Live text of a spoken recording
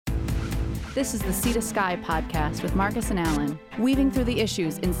This is the Sea to Sky podcast with Marcus and Alan, weaving through the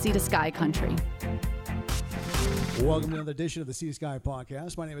issues in Sea to Sky country. Welcome to another edition of the Sea to Sky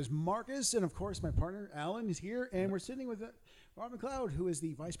podcast. My name is Marcus, and of course, my partner Alan is here, and we're sitting with Rob McLeod, who is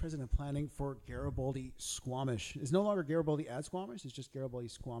the Vice President of Planning for Garibaldi Squamish. It's no longer Garibaldi at Squamish; it's just Garibaldi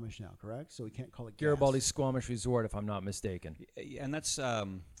Squamish now, correct? So we can't call it Garibaldi Squamish Resort, if I'm not mistaken. And that's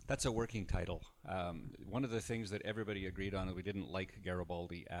a working title. One of the things that everybody agreed on is we didn't like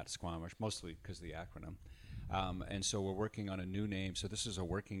Garibaldi at Squamish, mostly because of the acronym. And so we're working on a new name. So this is a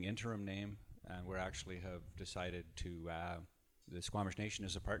working interim name, and we actually have decided to, the Squamish Nation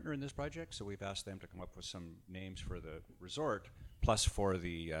is a partner in this project, so we've asked them to come up with some names for the resort, plus for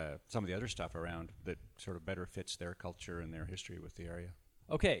the some of the other stuff around that sort of better fits their culture and their history with the area.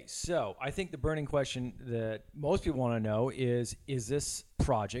 Okay, so I think the burning question that most people want to know is this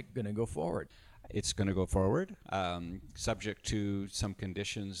project going to go forward? It's going to go forward, subject to some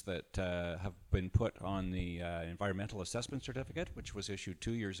conditions that have been put on the environmental assessment certificate, which was issued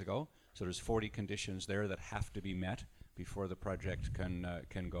 2 years ago. So there's 40 conditions there that have to be met before the project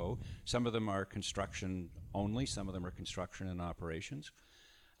can go. Some of them are construction only, some of them are construction and operations.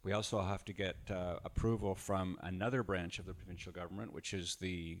 We also have to get approval from another branch of the provincial government, which is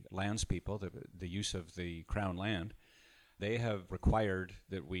the lands people, the use of the Crown land. They have required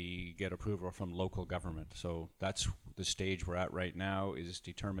that we get approval from local government. So that's the stage we're at right now, is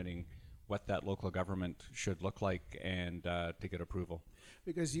determining what that local government should look like and to get approval.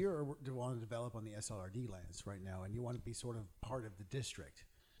 Because you want to develop on the SLRD lands right now, and you want to be sort of part of the district.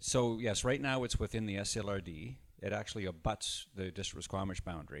 So yes, right now it's within the SLRD. It actually abuts the District of Squamish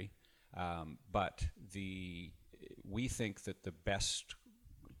boundary, but we think that the best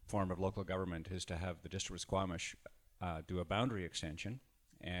form of local government is to have the District of Squamish do a boundary extension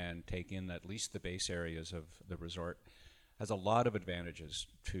and take in at least the base areas of the resort. Has a lot of advantages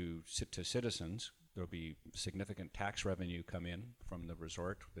to citizens. There'll be significant tax revenue come in from the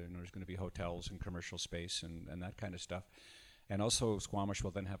resort. There's going to be hotels and commercial space and that kind of stuff. And also Squamish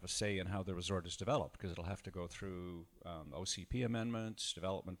will then have a say in how the resort is developed, because it'll have to go through OCP amendments,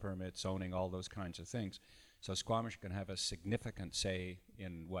 development permits, zoning, all those kinds of things. So Squamish can have a significant say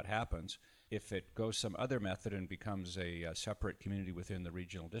in what happens. If it goes some other method and becomes a separate community within the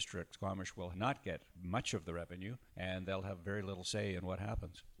regional district, Squamish will not get much of the revenue, and they'll have very little say in what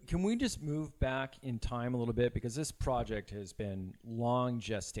happens. Can we just move back in time a little bit, because this project has been long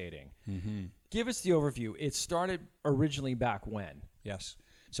gestating? Mm-hmm. Give us the overview. It started originally back when? Yes.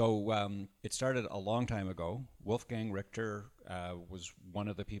 So it started a long time ago. Wolfgang Richter was one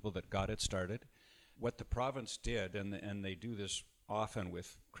of the people that got it started. What the province did, and they do this often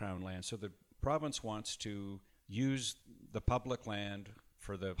with Crown land, so the province wants to use the public land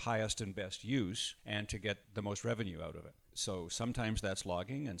for the highest and best use and to get the most revenue out of it. So sometimes that's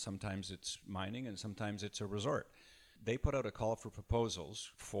logging, and sometimes it's mining, and sometimes it's a resort. They put out a call for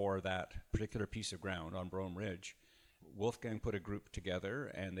proposals for that particular piece of ground on Brome Ridge. Wolfgang put a group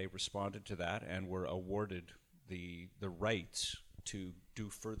together, and they responded to that and were awarded the rights to do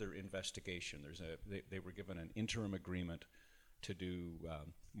further investigation. They were given an interim agreement to do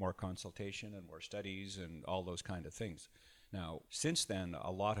more consultation and more studies and all those kind of things. Now, since then,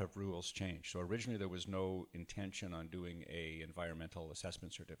 a lot of rules changed. So originally there was no intention on doing a environmental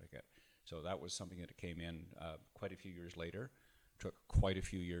assessment certificate. So that was something that came in quite a few years later. Took quite a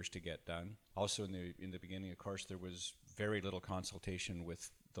few years to get done. Also in the beginning, of course, there was very little consultation with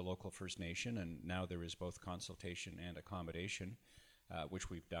the local First Nation, and now there is both consultation and accommodation, which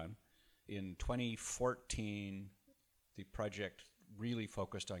we've done. In 2014, the project really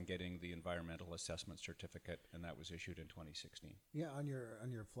focused on getting the environmental assessment certificate, and that was issued in 2016. Yeah, on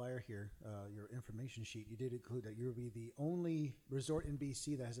your flyer here, your information sheet, you did include that you'll be the only resort in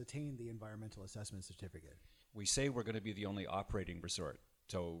BC that has attained the environmental assessment certificate. We say we're going to be the only operating resort.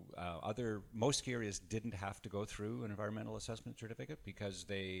 So most ski areas didn't have to go through an environmental assessment certificate because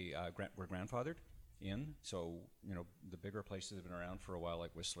they were grandfathered in. So, the bigger places that have been around for a while,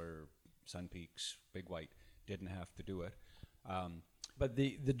 like Whistler, Sun Peaks, Big White, didn't have to do it. But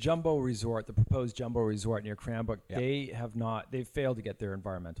the Jumbo Resort, the proposed Jumbo Resort near Cranbrook, yep. They've failed to get their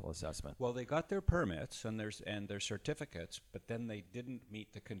environmental assessment. Well, they got their permits and their certificates, but then they didn't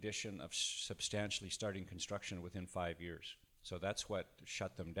meet the condition of substantially starting construction within 5 years. So that's what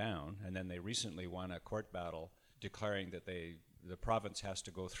shut them down. And then they recently won a court battle declaring that the province has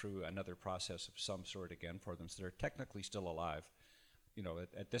to go through another process of some sort again for them. So they're technically still alive.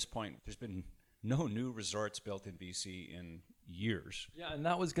 At this point, there's been no new resorts built in BC in years. Yeah, and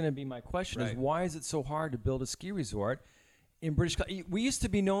that was going to be my question, right. Is why is it so hard to build a ski resort in British Columbia. We used to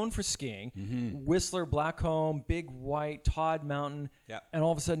be known for skiing. Whistler, Blackcomb, Big White, Todd Mountain. Yeah. And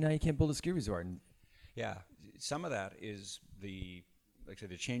all of a sudden now you can't build a ski resort. And Yeah, some of that is like I said,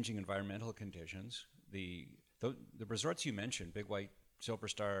 the changing environmental conditions. The resorts you mentioned, Big White, Silver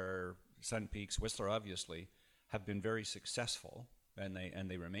Star, Sun Peaks, Whistler, obviously, have been very successful, and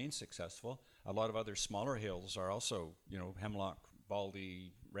they remain successful. A lot of other smaller hills are also, Hemlock,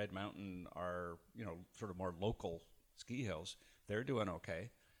 Baldy, Red Mountain are, sort of more local ski hills. They're doing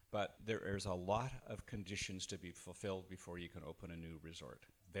okay, but there's a lot of conditions to be fulfilled before you can open a new resort.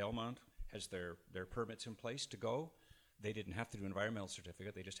 Valemount has their permits in place to go. They didn't have to do an environmental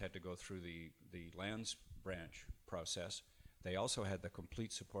certificate. They just had to go through the lands branch process. They also had the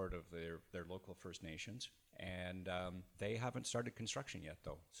complete support of their local First Nations, and they haven't started construction yet,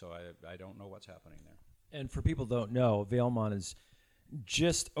 though. So I don't know what's happening there. And for people who don't know, Valemount is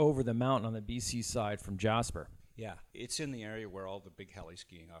just over the mountain on the BC side from Jasper. Yeah, it's in the area where all the big heli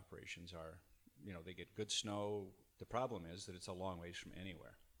skiing operations are. They get good snow. The problem is that it's a long ways from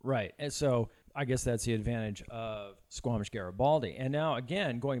anywhere. Right. And so I guess that's the advantage of Squamish Garibaldi. And now,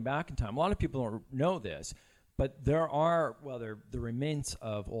 again, going back in time, a lot of people don't know this, but there are, the remains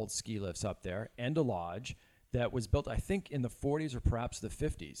of old ski lifts up there and a lodge that was built, I think, in the 40s or perhaps the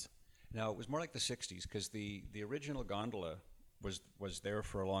 50s. No, it was more like the 60s, because the original gondola was there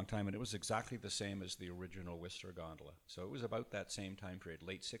for a long time, and it was exactly the same as the original Whistler gondola. So it was about that same time period,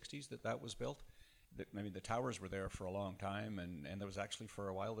 late 60s, that was built. The towers were there for a long time, and there was actually, for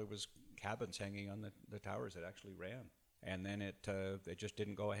a while, there was cabins hanging on the towers that actually ran. And then it just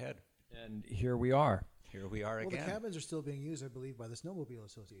didn't go ahead. And here we are. Here we are again. Well, the cabins are still being used, I believe, by the snowmobile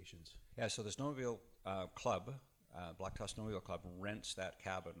associations. Yeah, so the snowmobile club, Black Tusk Snowmobile Club, rents that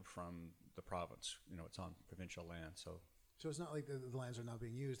cabin from the province. It's on provincial land, so it's not like the lands are not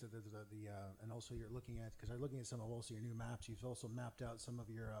being used. And also you're looking at, because I'm looking at some of also your new maps. You've also mapped out some of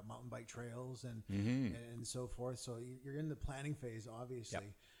your mountain bike trails and so forth. So you're in the planning phase, obviously.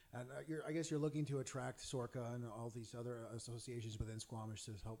 Yep. And I guess you're looking to attract SORCA and all these other associations within Squamish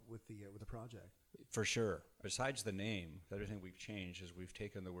to help with the project. For sure. Besides the name, the other thing we've changed is we've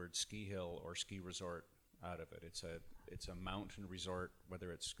taken the word ski hill or ski resort out of it. It's a mountain resort,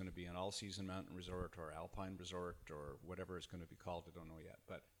 whether it's going to be an all-season mountain resort or alpine resort or whatever it's going to be called, I don't know yet.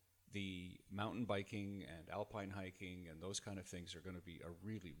 But the mountain biking and alpine hiking and those kind of things are going to be a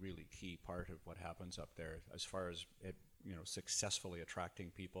really, really key part of what happens up there as far as it, successfully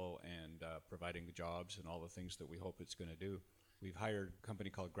attracting people and providing the jobs and all the things that we hope it's going to do. We've hired a company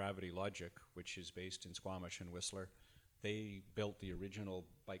called Gravity Logic, which is based in Squamish and Whistler. They built the original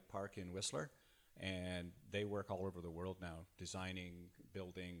bike park in Whistler, and they work all over the world now, designing,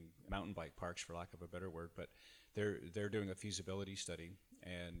 building mountain bike parks, for lack of a better word. But they're doing a feasibility study,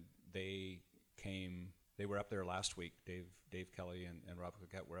 and they were up there last week. Dave Kelly and Rob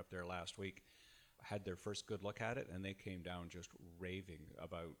Coquette were up there last week, had their first good look at it, and they came down just raving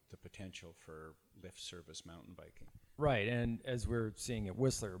about the potential for lift service mountain biking. Right, and as we're seeing at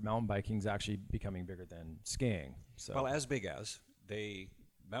Whistler, mountain biking is actually becoming bigger than skiing. So. Well, as big as.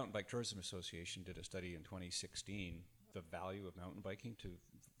 Mountain Bike Tourism Association did a study in 2016, the value of mountain biking to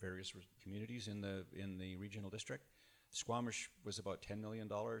various communities in the regional district. Squamish was about $10 million,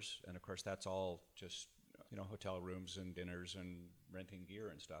 and of course that's all just hotel rooms and dinners and renting gear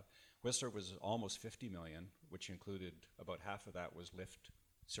and stuff. Whistler was almost $50 million, which included about half of that was lift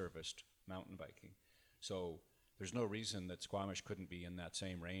serviced mountain biking. So there's no reason that Squamish couldn't be in that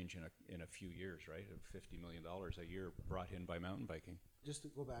same range in a few years, right? Of $50 million a year brought in by mountain biking. Just to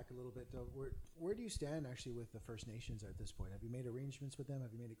go back a little bit, though, where do you stand actually with the First Nations at this point? Have you made arrangements with them?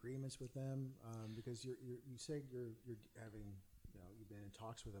 Have you made agreements with them? Because you said you're having, you've been in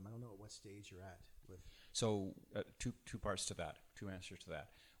talks with them. I don't know at what stage you're at with. So two parts to that, two answers to that.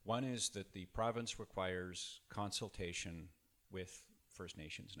 One is that the province requires consultation with First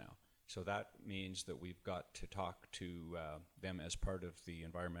Nations now. So that means that we've got to talk to them as part of the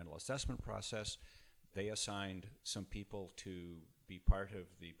environmental assessment process. They assigned some people to be part of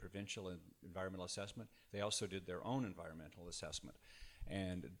the provincial environmental assessment. They also did their own environmental assessment.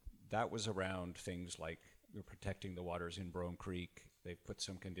 And that was around things like protecting the waters in Brome Creek. They've put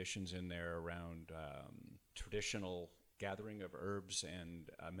some conditions in there around traditional gathering of herbs and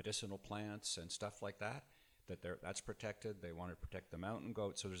medicinal plants and stuff like that. That's protected. They want to protect the mountain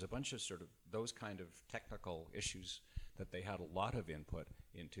goat. So there's a bunch of sort of those kind of technical issues that they had a lot of input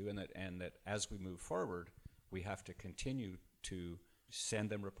into, and that as we move forward, we have to continue to send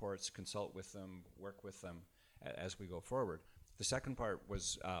them reports, consult with them, work with them as we go forward. The second part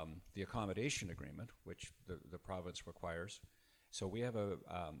was the accommodation agreement, which the province requires. So we have a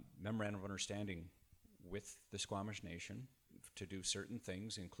memorandum of understanding with the Squamish Nation. to do certain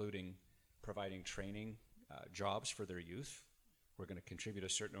things, including providing training jobs for their youth. We're going to contribute a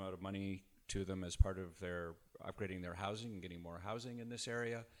certain amount of money to them as part of their upgrading their housing and getting more housing in this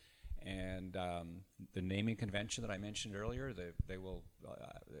area. And the naming convention that I mentioned earlier, the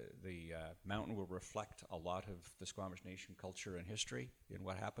mountain will reflect a lot of the Squamish Nation culture and history in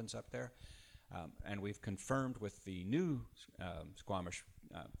what happens up there. And we've confirmed with the new Squamish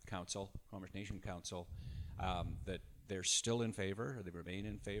Council, Squamish Nation Council, that they're still in favor, or they remain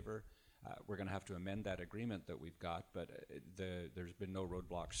in favor. We're going to have to amend that agreement that we've got, but there's been no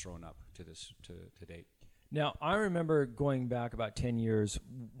roadblocks thrown up to this to date. Now, I remember going back about 10 years,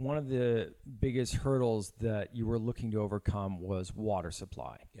 one of the biggest hurdles that you were looking to overcome was water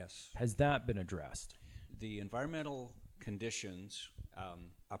supply. Yes. Has that been addressed? The environmental conditions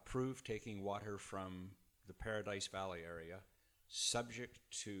approve taking water from the Paradise Valley area, subject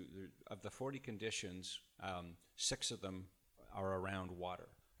to, of the 40 conditions, 6 of them are around water.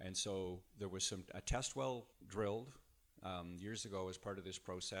 And so there was a test well drilled years ago as part of this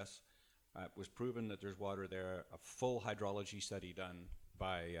process. It was proven that there's water there. A full hydrology study done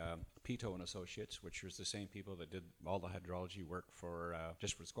by Pito and Associates, which was the same people that did all the hydrology work for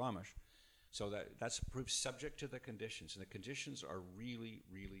just for Squamish. So that's approved subject to the conditions, and the conditions are really,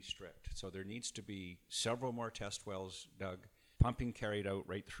 really strict. So there needs to be several more test wells dug, pumping carried out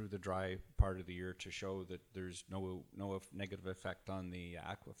right through the dry part of the year to show that there's no negative effect on the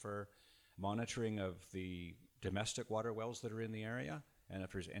aquifer, monitoring of the domestic water wells that are in the area, and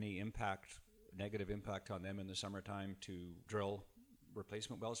if there's any negative impact on them in the summertime, to drill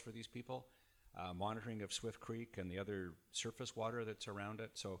replacement wells for these people, monitoring of Swift Creek and the other surface water that's around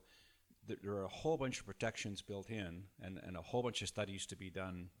it. So there are a whole bunch of protections built in, and a whole bunch of studies to be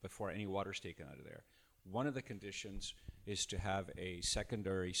done before any water's taken out of there. One of the conditions is to have a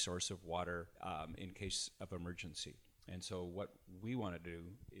secondary source of water in case of emergency. And so what we want to do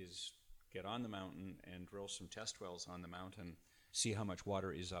is get on the mountain and drill some test wells on the mountain, see how much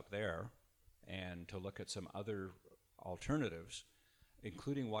water is up there, and to look at some other alternatives,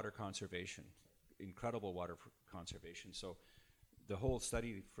 including water conservation, incredible water conservation. So the whole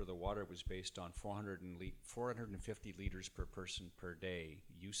study for the water was based on 450 liters per person per day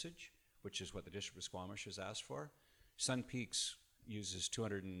usage, which is what the District of Squamish has asked for. Sun Peaks uses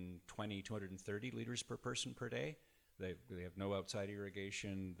 220, 230 liters per person per day. They have no outside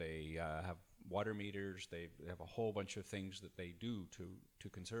irrigation. They have water meters. They have a whole bunch of things that they do to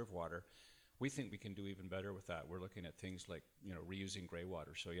conserve water. We think we can do even better with that. We're looking at things like reusing gray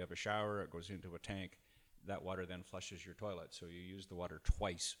water. So you have a shower, it goes into a tank. That water then flushes your toilet. So you use the water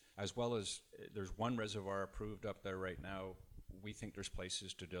twice. As well as there's one reservoir approved up there right now. We think there's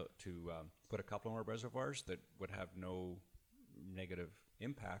places to put a couple more reservoirs that would have no negative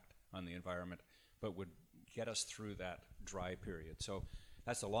impact on the environment, but would get us through that dry period. So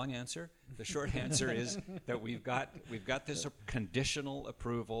that's a long answer. The short answer is that we've got this conditional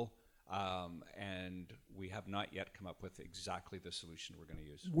approval, and we have not yet come up with exactly the solution we're going to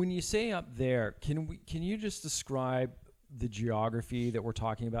use. When you say up there, can you just describe the geography that we're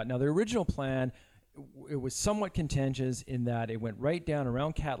talking about? Now, the original plan, it was somewhat contentious in that it went right down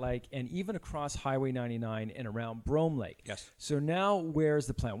around Cat Lake and even across Highway 99 and around Brome Lake. Yes. So now where's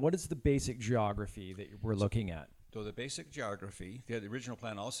the plan? What is the basic geography that we're looking at? So the basic geography, the original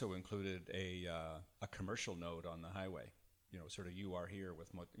plan also included a commercial node on the highway, sort of you are here with,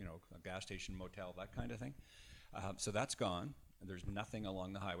 a gas station, motel, that kind of thing. So that's gone. There's nothing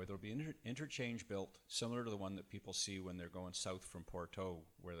along the highway. There'll be interchange built similar to the one that people see when they're going south from Porto,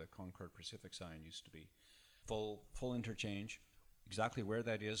 where the Concord Pacific sign used to be. Full interchange. Exactly where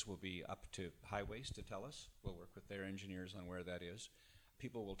that is will be up to Highways to tell us. We'll work with their engineers on where that is.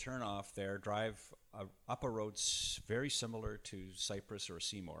 People will turn off there, drive up a road very similar to Cypress or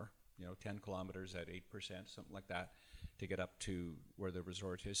Seymour, 10 kilometers at 8%, something like that, to get up to where the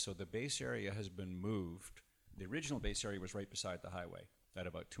resort is. So the base area has been moved. The original base area was right beside the highway at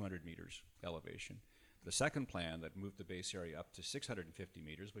about 200 meters elevation. The second plan that moved the base area up to 650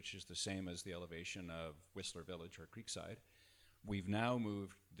 meters, which is the same as the elevation of Whistler Village or Creekside. We've now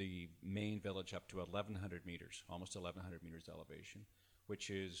moved the main village up to 1,100 meters, almost 1,100 meters elevation, which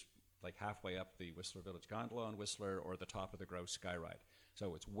is like halfway up the Whistler Village gondola on Whistler or the top of the Grouse Skyride.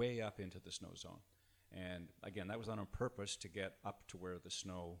 So it's way up into the snow zone. And again, that was done on purpose to get up to where the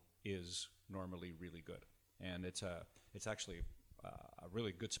snow is normally really good. And it's actually a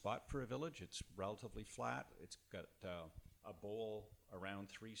really good spot for a village. It's relatively flat. It's got a bowl around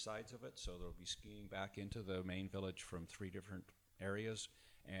 3 sides of it, so they'll be skiing back into the main village from 3 different areas.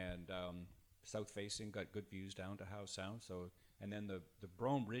 And south facing, got good views down to Howe Sound. So, and then the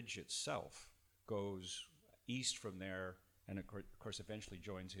Brome Ridge itself goes east from there and of course eventually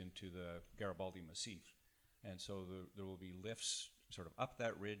joins into the Garibaldi Massif. And so there will be lifts sort of up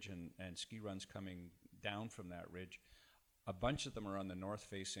that ridge and ski runs coming down from that ridge. A bunch of them are on the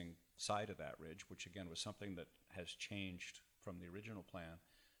north-facing side of that ridge, which again was something that has changed from the original plan.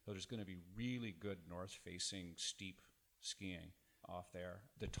 So there's going to be really good north-facing steep skiing off there.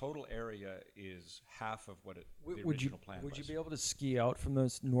 The total area is half of what the original plan was. Would you be able to ski out from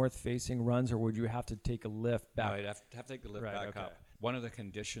those north-facing runs, or would you have to take a lift back? No, I'd have to take the lift back up. One of the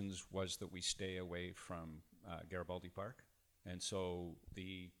conditions was that we stay away from Garibaldi Park. And so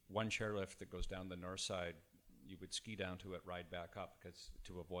the one chairlift that goes down the north side, you would ski down to it, ride back up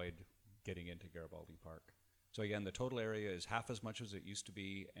to avoid getting into Garibaldi Park. So again, the total area is half as much as it used to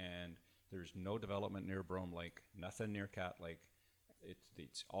be, and there's no development near Brome Lake, nothing near Cat Lake.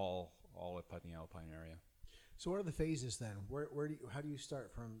 It's all up in the Alpine area. So what are the phases then? How do you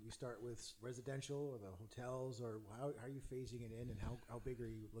start from? You start with residential or the hotels, or how are you phasing it in, and how big are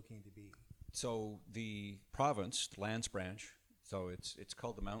you looking to be? So the province, the lands branch, so it's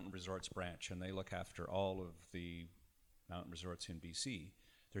called the Mountain Resorts Branch, and they look after all of the mountain resorts in BC.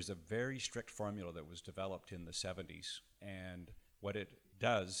 There's a very strict formula that was developed in the 70s, and what it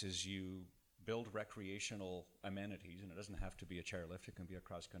does is you build recreational amenities, and it doesn't have to be a chairlift, it can be a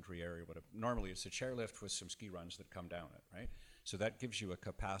cross-country area, but normally it's a chairlift with some ski runs that come down it, right? So that gives you a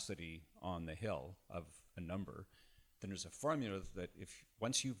capacity on the hill of a number. Then there's a formula that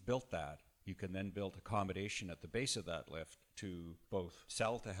once you've built that, you can then build accommodation at the base of that lift to both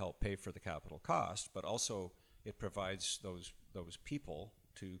sell to help pay for the capital cost, but also it provides those people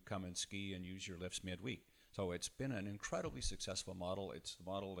to come and ski and use your lifts midweek. So it's been an incredibly successful model. It's the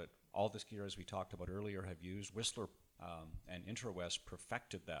model that all the skiers we talked about earlier have used. Whistler and Interwest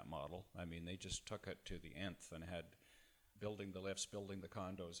perfected that model. I mean, they just took it to the nth and had building the lifts, building the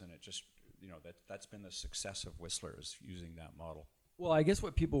condos, and it just, that's been the success of Whistler, is using that model. Well, I guess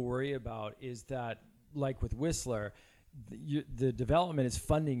what people worry about is that, like with Whistler, the development is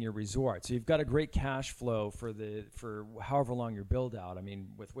funding your resort. So you've got a great cash flow for however long your build out. I mean,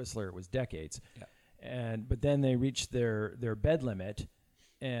 with Whistler, it was decades. Yeah. But then they reached their bed limit,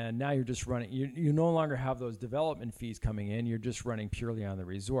 and now you're just running. You no longer have those development fees coming in. You're just running purely on the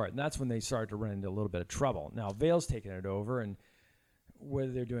resort, and that's when they started to run into a little bit of trouble. Now Vail's taken it over, and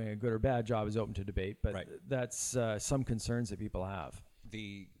whether they're doing a good or bad job is open to debate. But that's some concerns that people have.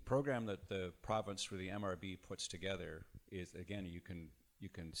 The program that the province through the MRB puts together is, again, you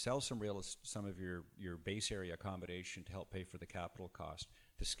can sell some of your base area accommodation to help pay for the capital cost.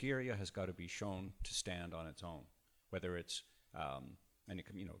 The ski area has got to be shown to stand on its own, whether it's and it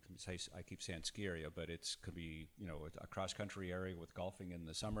can, I keep saying ski area, but it could be a cross country area with golfing in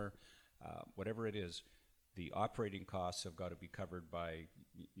the summer, whatever it is. The operating costs have got to be covered by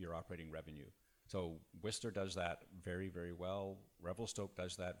your operating revenue. So Whistler does that very, very well. Revelstoke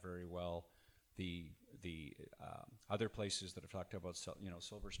does that very well. The other places that I've talked about,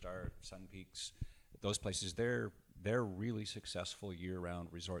 Silver Star, Sun Peaks, those places, they're really successful year-round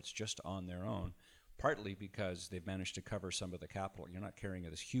resorts just on their own, partly because they've managed to cover some of the capital. You're not carrying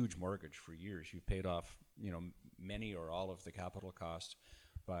this huge mortgage for years. You've paid off, many or all of the capital costs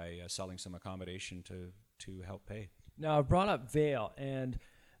by selling some accommodation to help pay. Now, I've brought up Vail, and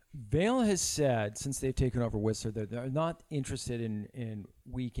Vail has said, since they've taken over Whistler, that they're not interested in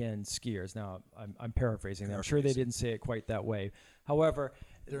weekend skiers. Now, I'm paraphrasing them. I'm sure they didn't say it quite that way. However,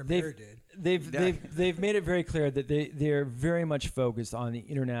 they've made it very clear that they're very much focused on the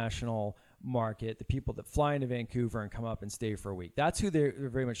international market, the people that fly into Vancouver and come up and stay for a week. That's who they're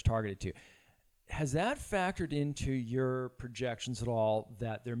very much targeted to. Has that factored into your projections at all,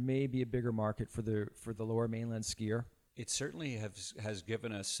 that there may be a bigger market for the Lower Mainland skier? It certainly has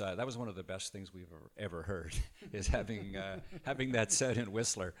given us. That was one of the best things we've ever heard, is having that said in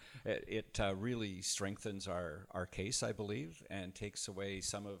Whistler. It really strengthens our case, I believe, and takes away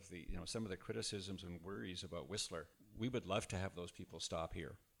some of the criticisms and worries about Whistler. We would love to have those people stop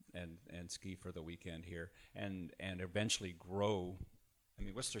here and ski for the weekend here, and eventually grow. I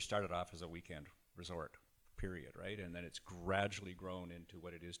mean, Whistler started off as a weekend resort, period, right? And then it's gradually grown into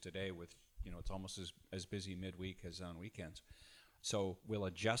what it is today with, it's almost as busy midweek as on weekends. So we'll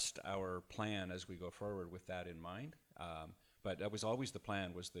adjust our plan as we go forward with that in mind. But that was always the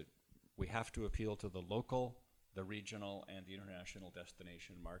plan, was that we have to appeal to the local, the regional, and the international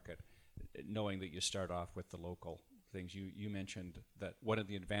destination market, knowing that you start off with the local things. You mentioned that one of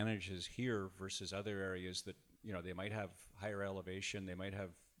the advantages here versus other areas that, they might have higher elevation, they might have,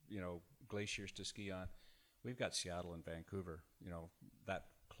 glaciers to ski on. We've got Seattle and Vancouver, that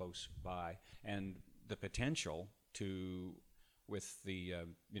close by, and the potential to, with the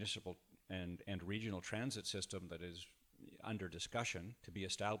municipal and regional transit system that is under discussion to be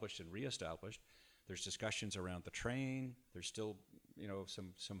established and reestablished. There's discussions around the train. There's still,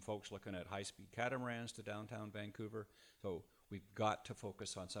 some folks looking at high-speed catamarans to downtown Vancouver. So we've got to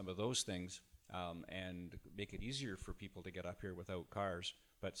focus on some of those things and make it easier for people to get up here without cars.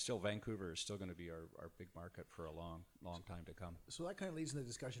 But still, Vancouver is still going to be our big market for a long, long time to come. So that kind of leads into the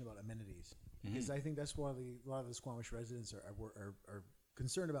discussion about amenities, because I think that's why a lot of the Squamish residents are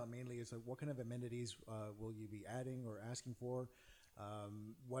concerned about mainly is like, what kind of amenities will you be adding or asking for?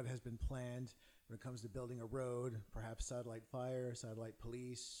 What has been planned when it comes to building a road, perhaps satellite fire, satellite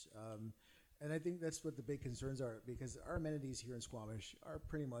police, and I think that's what the big concerns are, because our amenities here in Squamish are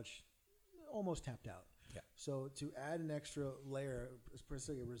pretty much almost tapped out. Yeah. So to add an extra layer,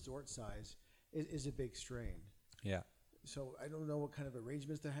 especially a resort size, is a big strain. Yeah. So I don't know what kind of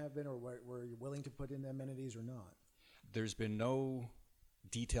arrangements there have been, or were you willing to put in amenities or not? There's been no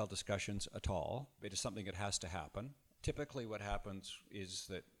detailed discussions at all. It is something that has to happen. Typically what happens is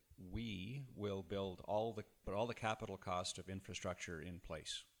that we will build all the capital cost of infrastructure in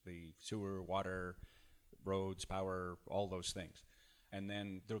place, the sewer, water, roads, power, all those things. And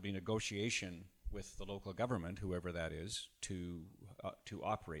then there will be negotiation with the local government, whoever that is, to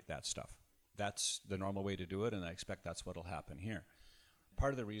operate that stuff. That's the normal way to do it, and I expect that's what will happen here.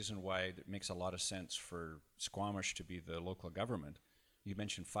 Part of the reason why it makes a lot of sense for Squamish to be the local government, you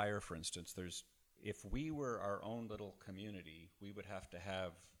mentioned fire, for instance. If we were our own little community, we would have to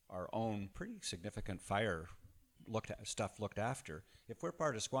have our own pretty significant fire stuff looked after. If we're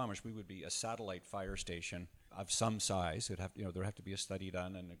part of Squamish, we would be a satellite fire station of some size. There'd have to be a study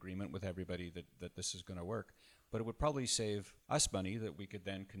done and agreement with everybody that this is going to work. But it would probably save us money that we could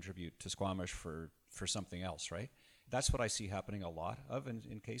then contribute to Squamish for something else, right? That's what I see happening a lot of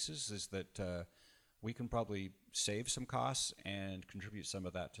in cases, is that we can probably save some costs and contribute some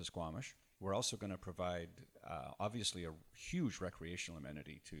of that to Squamish. We're also going to provide, obviously, a huge recreational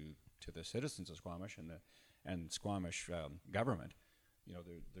amenity to the citizens of Squamish and Squamish government.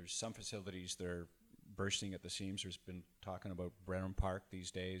 There's some facilities that are bursting at the seams. There's been talking about Brenham Park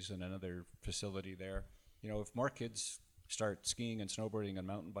these days and another facility there. If more kids start skiing and snowboarding and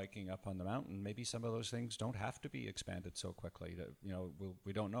mountain biking up on the mountain, maybe some of those things don't have to be expanded so quickly.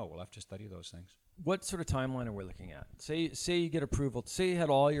 We don't know. We'll have to study those things. What sort of timeline are we looking at? Say you get approval. Say you had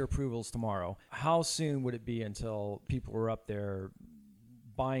all your approvals tomorrow. How soon would it be until people were up there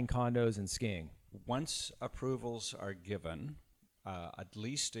buying condos and skiing? Once approvals are given, at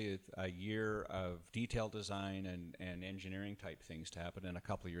least a year of detailed design and engineering type things to happen, and a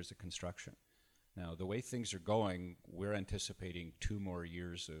couple of years of construction. Now, the way things are going, we're anticipating 2 more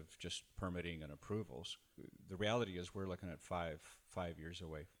years of just permitting and approvals. The reality is we're looking at 4 to 5 years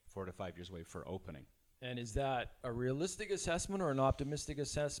away for opening. And is that a realistic assessment or an optimistic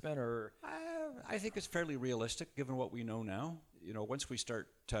assessment, or? I think it's fairly realistic given what we know now. Once we start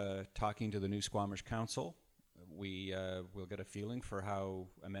talking to the new Squamish Council, we will get a feeling for how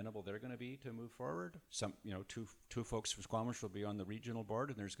amenable they're going to be to move forward. Two folks from Squamish will be on the regional board,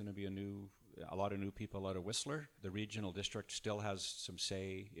 and there's going to be a lot of new people out of Whistler. The regional district still has some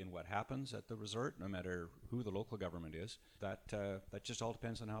say in what happens at the resort, no matter who the local government is. That just all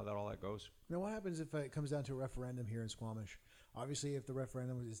depends on how that goes. Now, what happens if it comes down to a referendum here in Squamish? Obviously, if the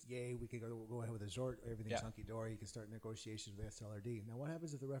referendum is yay, we could go ahead with the resort. Everything's hunky-dory. You can start negotiations with SLRD. Now, what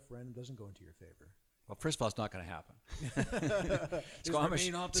happens if the referendum doesn't go into your favor? Well, first of all, it's not going to happen.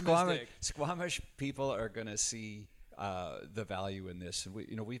 Squamish people are going to see the value in this.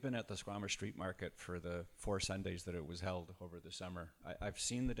 And we've been at the Squamish Street Market for the 4 Sundays that it was held over the summer. I've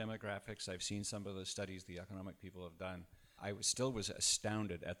seen the demographics. I've seen some of the studies the economic people have done. I still was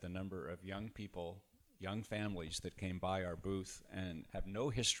astounded at the number of young people, young families that came by our booth and have no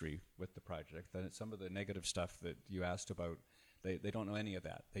history with the project. And some of the negative stuff that you asked about, they don't know any of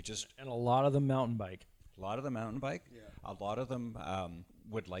that. And a lot of them mountain bike. A lot of them mountain bike. Yeah. A lot of them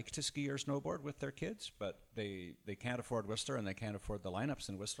would like to ski or snowboard with their kids, but they can't afford Whistler, and they can't afford the lineups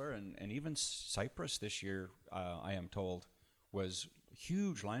in Whistler. And even Cypress this year, I am told, was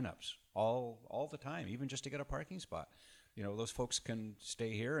huge lineups all the time, even just to get a parking spot. Those folks can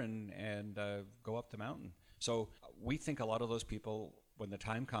stay here and go up the mountain. So we think a lot of those people, when the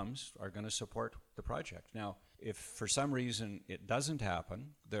time comes, are going to support the project. Now, if for some reason it doesn't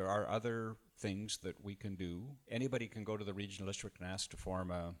happen, there are other things that we can do. Anybody can go to the regional district and ask to form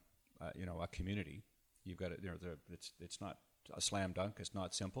a community. You've got it's not a slam dunk. It's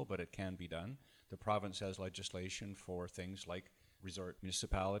not simple, but it can be done. The province has legislation for things like resort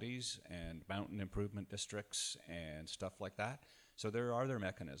municipalities and mountain improvement districts and stuff like that. So there are other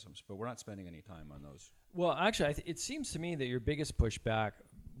mechanisms, but we're not spending any time on those. Well, actually, it seems to me that your biggest pushback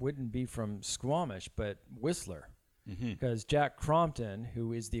wouldn't be from Squamish, but Whistler. because Jack Crompton,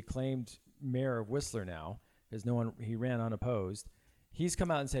 who is the acclaimed mayor of Whistler now, because he ran unopposed, he's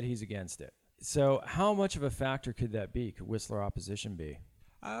come out and said he's against it. So how much of a factor could that be? Could Whistler opposition be?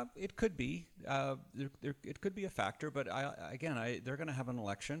 It could be. It could be a factor, but they're going to have an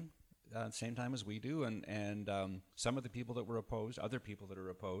election at the same time as we do, and some of the people that were opposed, other people that are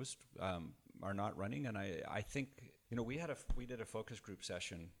opposed, are not running. And I think we did a focus group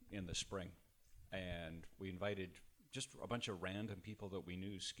session in the spring, and we invited just a bunch of random people that we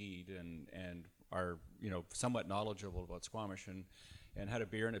knew skied and are somewhat knowledgeable about Squamish, and had a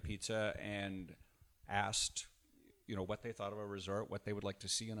beer and a pizza and asked what they thought of our resort, what they would like to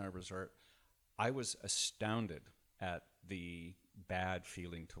see in our resort. I was astounded at the bad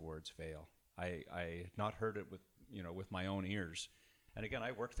feeling towards Vail. I had not heard it with my own ears. And again,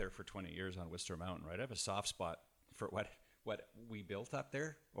 I worked there for 20 years on Whistler Mountain, right? I have a soft spot for what we built up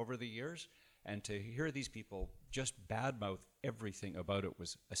there over the years. And to hear these people just badmouth everything about it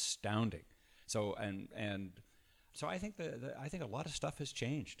was astounding. So so I think I think a lot of stuff has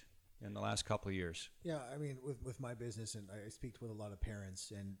changed in the last couple of years. Yeah, I mean, with my business, and I speak with a lot of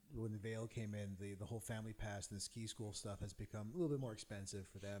parents, and when the Vail came in, the whole family pass and the ski school stuff has become a little bit more expensive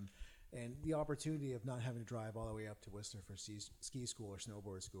for them. And the opportunity of not having to drive all the way up to Whistler for ski school or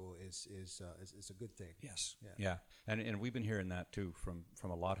snowboard school is a good thing. Yes. Yeah. And we've been hearing that too from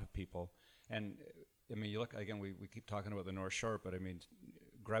a lot of people. And I mean, you look again. We keep talking about the North Shore, but I mean,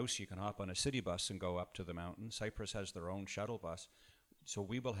 Grouse, you can hop on a city bus and go up to the mountain. Cypress has their own shuttle bus, so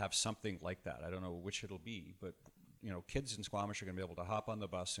we will have something like that. I don't know which it'll be, but kids in Squamish are going to be able to hop on the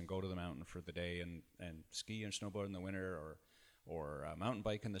bus and go to the mountain for the day and ski and snowboard in the winter, or mountain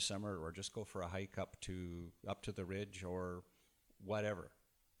bike in the summer, or just go for a hike up to the ridge or whatever.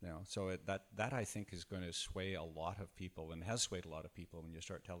 So that I think is going to sway a lot of people, and has swayed a lot of people when you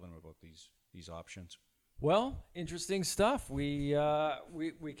start telling them about these options. Well, interesting stuff. We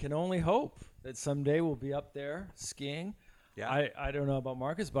can only hope that someday we'll be up there skiing. Yeah. I don't know about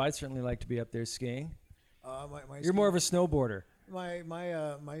Marcus, but I'd certainly like to be up there skiing. You're more of a snowboarder.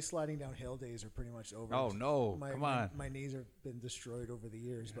 My sliding downhill days are pretty much over. Oh no! Come on. My knees have been destroyed over the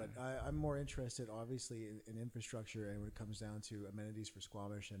years, but I'm more interested, obviously, in infrastructure, and when it comes down to amenities for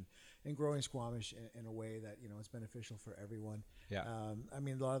Squamish and growing Squamish in a way that it's beneficial for everyone. Yeah. I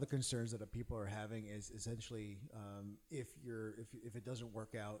mean, a lot of the concerns that people are having is essentially if it doesn't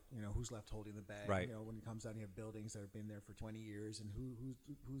work out, who's left holding the bag. Right. When it comes down, you have buildings that have been there for 20 years, and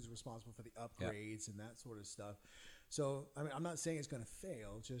who's responsible for the upgrades and that sort of stuff. So, I mean, I'm not saying it's going to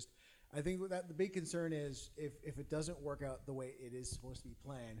fail. Just, I think that the big concern is if it doesn't work out the way it is supposed to be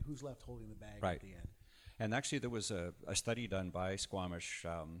planned, who's left holding the bag at the end? And actually, there was a study done by Squamish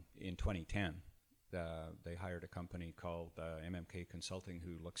in 2010. They hired a company called MMK Consulting,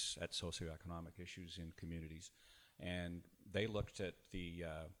 who looks at socioeconomic issues in communities, and they looked at the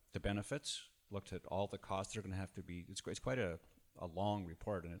benefits, looked at all the costs they're going to have to be. It's quite a long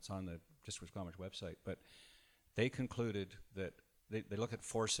report, and it's on the District of Squamish website, but they concluded that they look at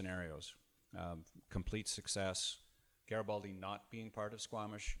 4 scenarios: complete success, Garibaldi not being part of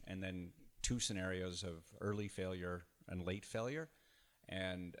Squamish, and then 2 scenarios of early failure and late failure.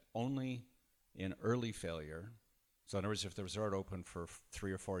 And only in early failure, so in other words, if the resort opened for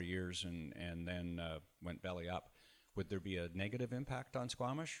 3 or 4 years and then went belly up, would there be a negative impact on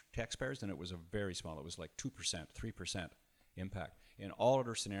Squamish taxpayers? And it was a very small, it was like 2%, 3% impact. In all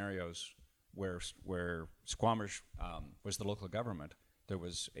other scenarios, where Squamish was the local government, there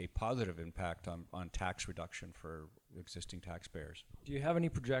was a positive impact on tax reduction for existing taxpayers. Do you have any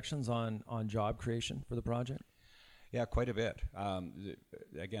projections on job creation for the project? Yeah, quite a bit.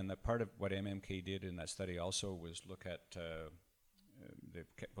 Again, that part of what MMK did in that study also was look at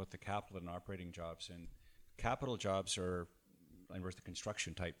both the capital and operating jobs. And capital jobs and the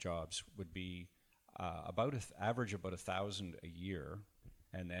construction type jobs would be average about 1,000 a year.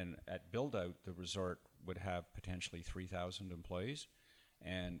 And then at build-out, the resort would have potentially 3,000 employees.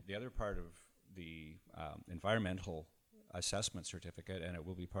 And the other part of the environmental assessment certificate, and it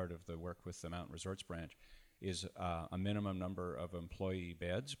will be part of the work with the Mountain Resorts branch, is a minimum number of employee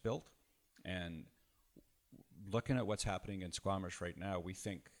beds built. And looking at what's happening in Squamish right now, we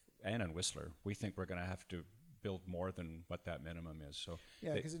think, and in Whistler, we think we're going to have to build more than what that minimum is. So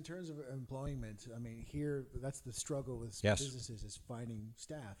yeah, because in terms of employment, I mean, here that's the struggle with businesses is finding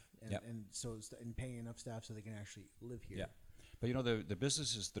staff, and paying enough staff so they can actually live here. Yeah, but the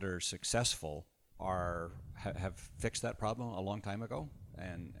businesses that are successful have fixed that problem a long time ago,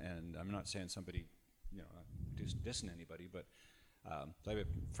 and I'm not saying somebody, dissing anybody, but I have a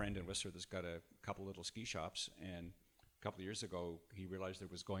friend in Whistler that's got a couple little ski shops, and couple of years ago, he realized there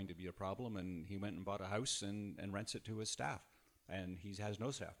was going to be a problem, and he went and bought a house and rents it to his staff. And he has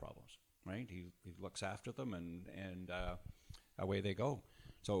no staff problems, right? He looks after them, and away they go.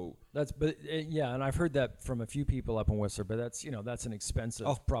 So and I've heard that from a few people up in Whistler, but that's an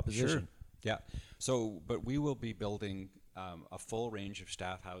expensive proposition. Sure. Yeah. So, but we will be building a full range of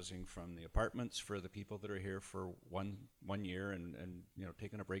staff housing, from the apartments for the people that are here for one year and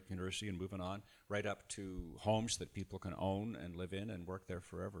taking a break from university and moving on, right up to homes that people can own and live in and work there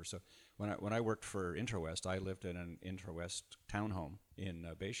forever. So when I worked for IntraWest, I lived in an IntraWest townhome in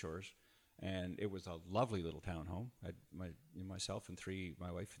Bay Shores, and it was a lovely little townhome. I had myself and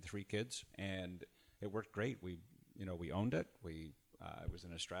my wife and 3 kids, and it worked great. We owned it. It was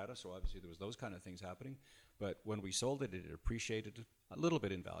in a strata, so obviously there was those kind of things happening. But when we sold it, it appreciated a little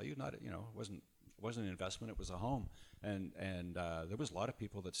bit in value. Not, it wasn't an investment; it was a home. And there was a lot of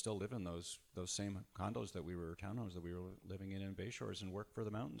people that still live in those same condos townhomes that we were living in Bay Shores, and work for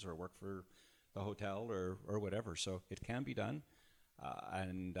the mountains or work for the hotel or whatever. So it can be done,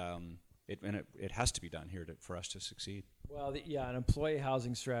 it has to be done here for us to succeed. Well, an employee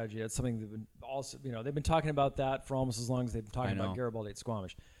housing strategy. That's something they've been talking about that for almost as long as they've been talking about Garibaldi at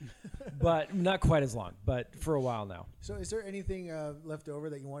Squamish, but not quite as long, but for a while now. So, is there anything left over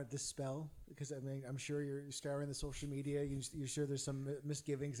that you want to dispel? Because I'm sure you're scouring the social media. You're sure there's some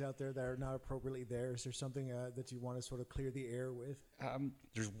misgivings out there that are not appropriately there. Is there something that you want to sort of clear the air with?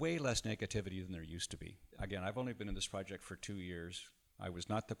 There's way less negativity than there used to be. Again, I've only been in this project for 2 years. I was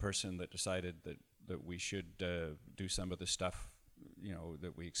not the person that decided that we should do some of the stuff,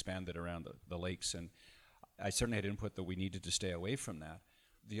 that we expanded around the lakes. And I certainly had input that we needed to stay away from that.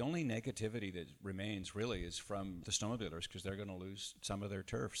 The only negativity that remains really is from the snowmobilers, because they're going to lose some of their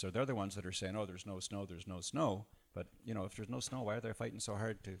turf. So they're the ones that are saying, oh, there's no snow. But, if there's no snow, why are they fighting so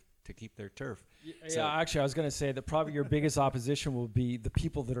hard to keep their turf? Actually, I was going to say that probably your biggest opposition will be the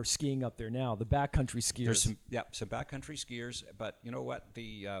people that are skiing up there now, the backcountry skiers. There's some backcountry skiers, but you know what?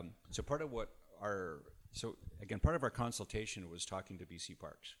 Part of our consultation was talking to BC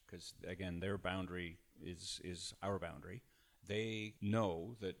Parks, because again, their boundary is our boundary. They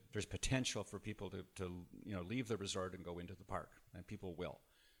know that there's potential for people to leave the resort and go into the park, and people will.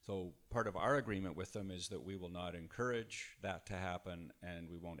 So part of our agreement with them is that we will not encourage that to happen, and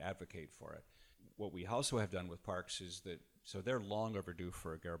we won't advocate for it. What we also have done with parks is that, so they're long overdue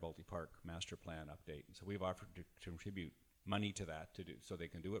for a Garibaldi Park master plan update. And so we've offered to contribute money to that so they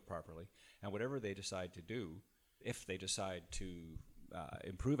can do it properly. And whatever they decide to do, if they decide to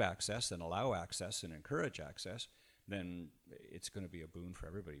improve access and allow access and encourage access, then it's going to be a boon for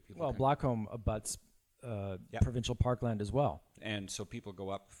everybody. Blackcomb abuts provincial parkland as well. And so people go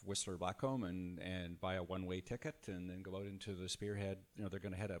up Whistler Blackcomb and buy a one-way ticket and then go out into the Spearhead. They're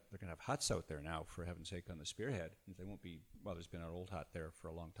going to have huts out there now, for heaven's sake, on the Spearhead. They won't be, there's been an old hut there for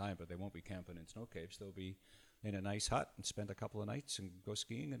a long time, but they won't be camping in snow caves. They'll be in a nice hut and spend a couple of nights and go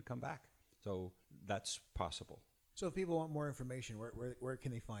skiing and come back. So that's possible. So if people want more information, where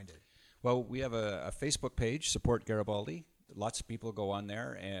can they find it? Well, we have a Facebook page, Support Garibaldi. Lots of people go on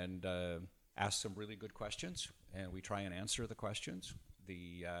there and ask some really good questions, and we try and answer the questions.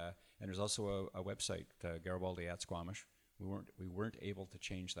 And there's also a website, Garibaldi at Squamish. We weren't able to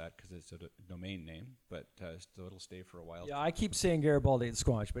change that because it's a domain name, but so it'll stay for a while. Yeah, I keep saying Garibaldi at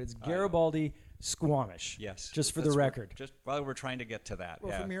Squamish, but it's Garibaldi Squamish. Yes, just for the record. Just while we're trying to get to that.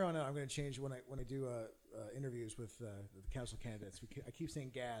 Well, from here on out, I'm going to change when I do interviews with the council candidates. I keep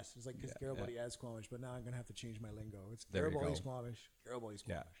saying gas. It's like because Garibaldi at Squamish, but now I'm going to have to change my lingo. It's Garibaldi Squamish. Garibaldi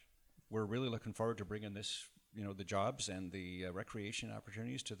Squamish. Yeah. We're really looking forward to bringing this, the jobs and the recreation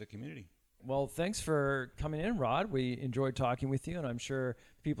opportunities to the community. Well, thanks for coming in, Rod. We enjoyed talking with you, and I'm sure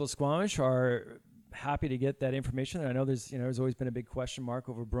people of Squamish are happy to get that information. And I know there's always been a big question mark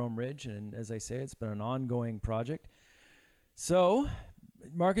over Brome Ridge, and as I say, it's been an ongoing project. So,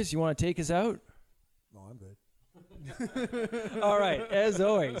 Marcus, you want to take us out? No, I'm good. All right. As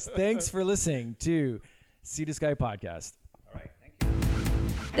always, thanks for listening to Sea to Sky Podcast.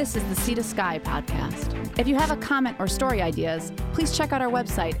 This is the Sea to Sky Podcast. If you have a comment or story ideas, please check out our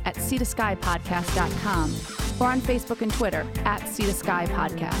website at seatoskypodcast.com or on Facebook and Twitter at Sea to Sky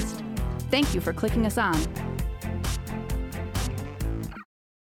Podcast. Thank you for clicking us on.